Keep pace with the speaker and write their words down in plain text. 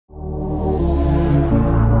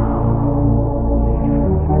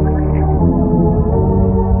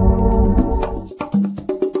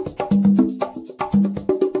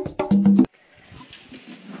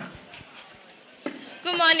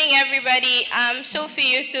everybody. I'm Sophie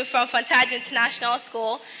Yusuf from Funtaj International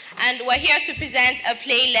School, and we're here to present a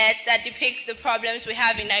playlet that depicts the problems we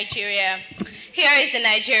have in Nigeria. Here is the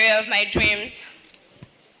Nigeria of my dreams.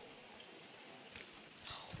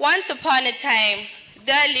 Once upon a time,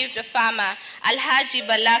 there lived a farmer, Alhaji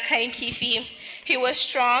Bala Kifi. He was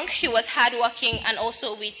strong, he was hardworking, and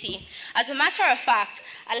also witty. As a matter of fact,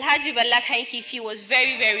 Alhaji Bala Kifi was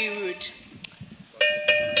very, very rude.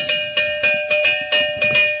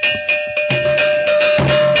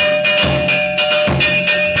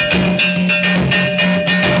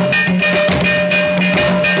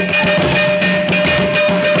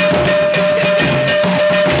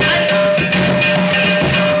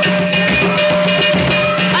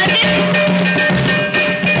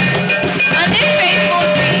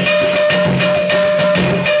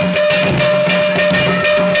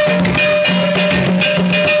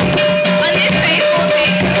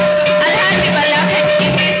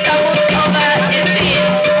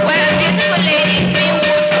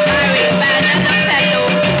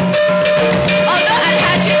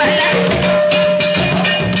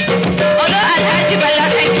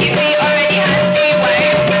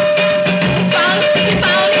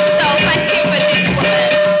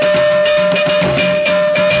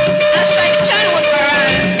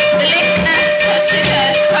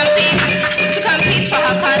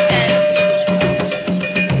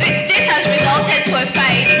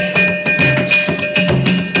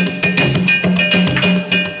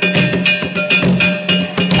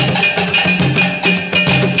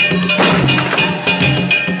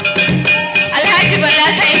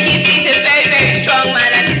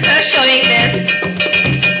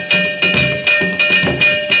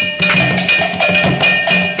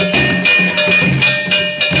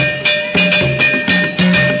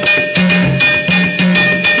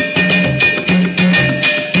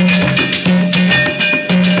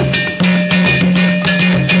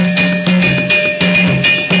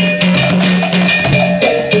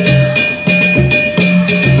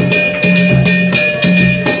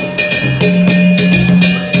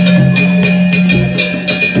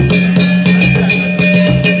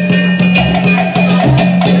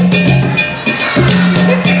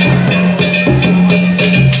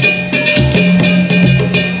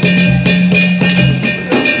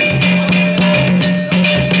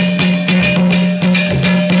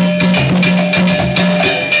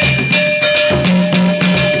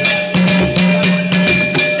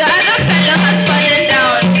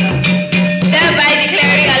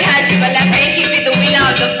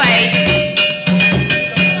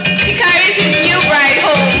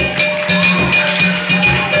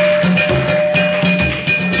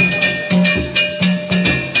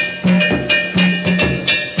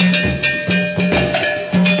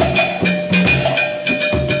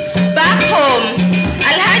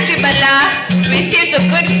 Receives a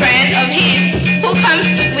good friend of his who comes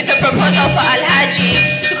with a proposal for Alhaji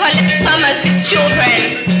to collect some of his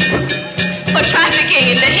children for trafficking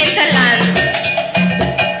in the hinterlands.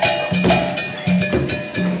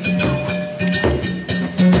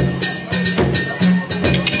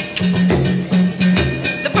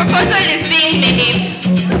 The proposal is being made.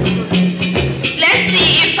 Let's see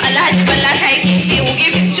if Alhaji Bala Kifi will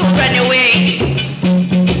give his children away.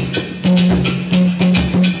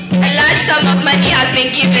 Sum of money has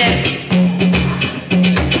been given.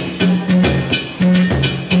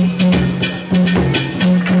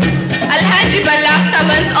 Alhaji Bala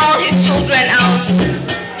summons all his children out.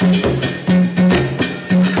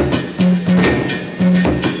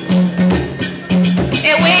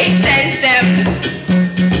 Away he sends them.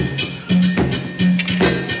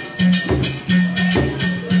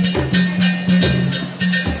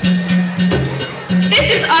 This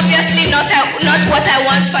is obviously not what I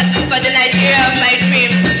want for the Nigeria of my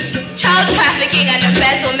dreams. Child trafficking and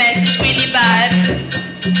embezzlement is really bad.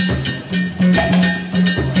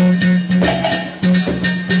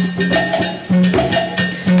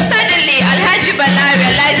 Suddenly, Alhaji Bala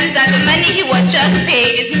realizes that the money he was just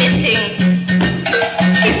paid is missing.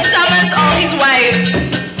 He summons all his wives.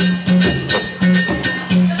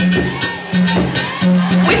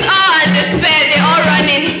 With awe and despair, they all run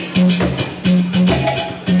in.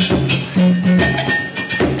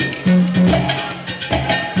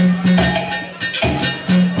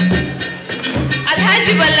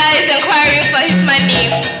 Alhaji Bala is inquiring for his money,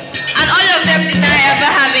 and all of them deny ever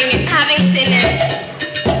having seen it.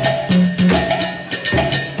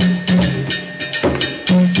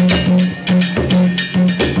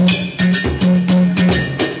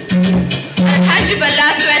 Alhaji Bala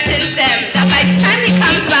threatens them that by the time he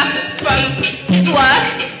comes back from his work,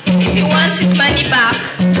 he wants his money back.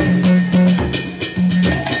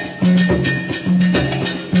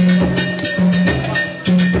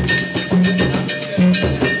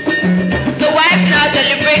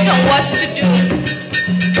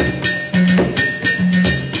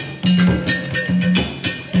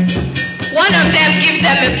 gives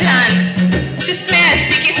them a plan to smear a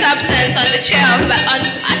sticky substance on the chair on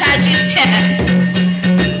Alhaji's chair,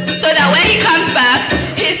 so that when he comes back,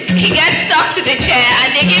 he gets stuck to the chair,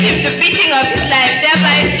 and they give him the beating of his life,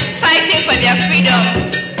 thereby fighting for their freedom.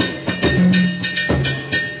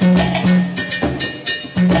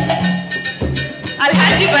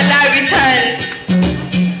 Alhaji Bala returns,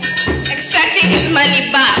 expecting his money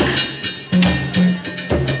back.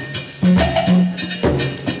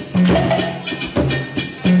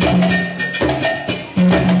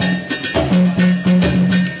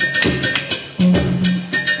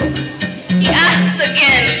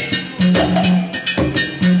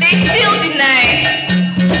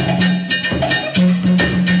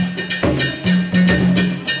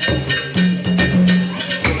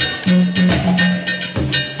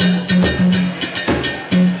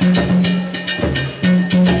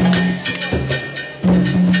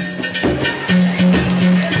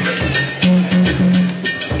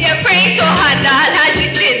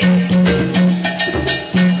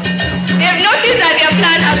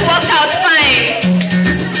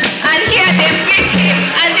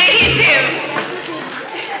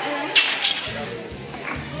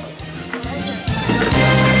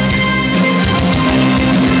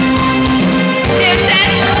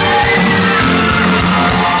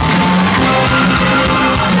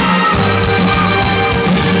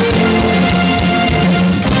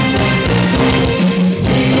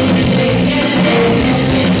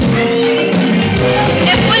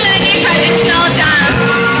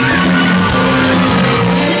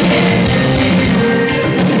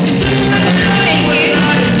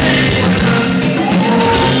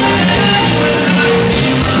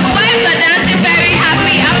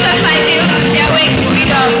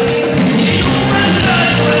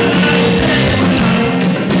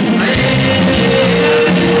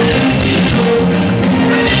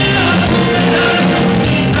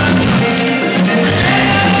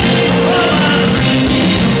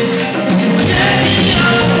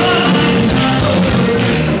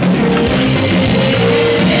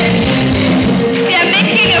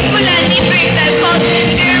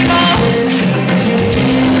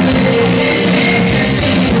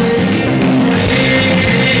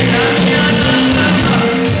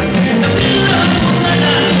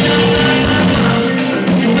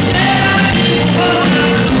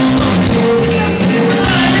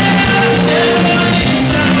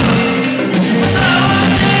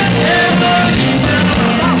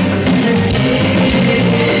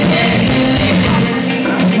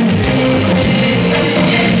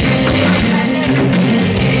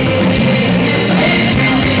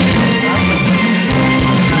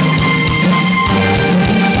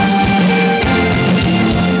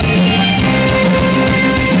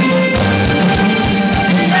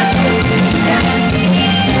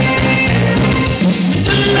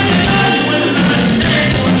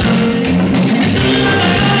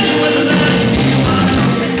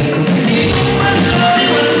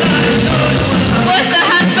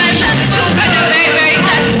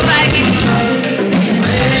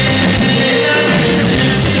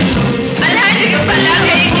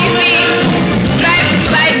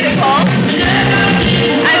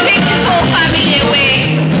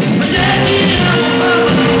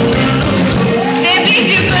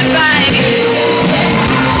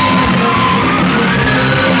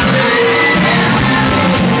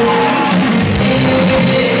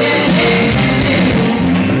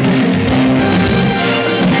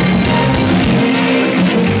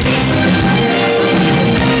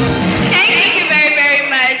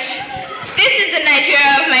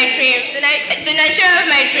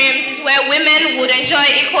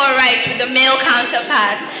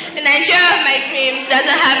 counterparts. The Nigeria of my dreams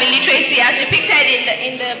doesn't have illiteracy as depicted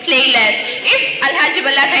in the playlet. If Alhaji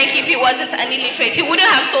Bala Kifi wasn't an illiterate, he wouldn't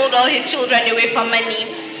have sold all his children away for money.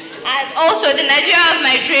 And also, the Nigeria of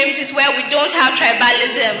my dreams is where we don't have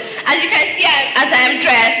tribalism. As you can see, as I am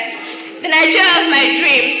dressed, the Nigeria of my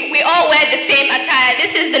dreams, we all wear the same attire.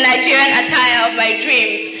 This is the Nigerian attire of my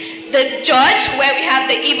dreams. The George, where we have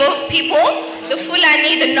the Igbo people, the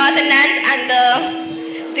Fulani, the Northerners, and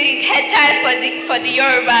the head tie for the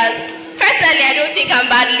Yorubas. Personally, I don't think I'm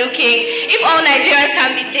bad looking. If all Nigerians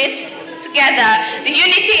can be this together, the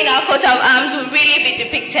unity in our coat of arms will really be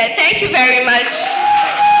depicted. Thank you very much.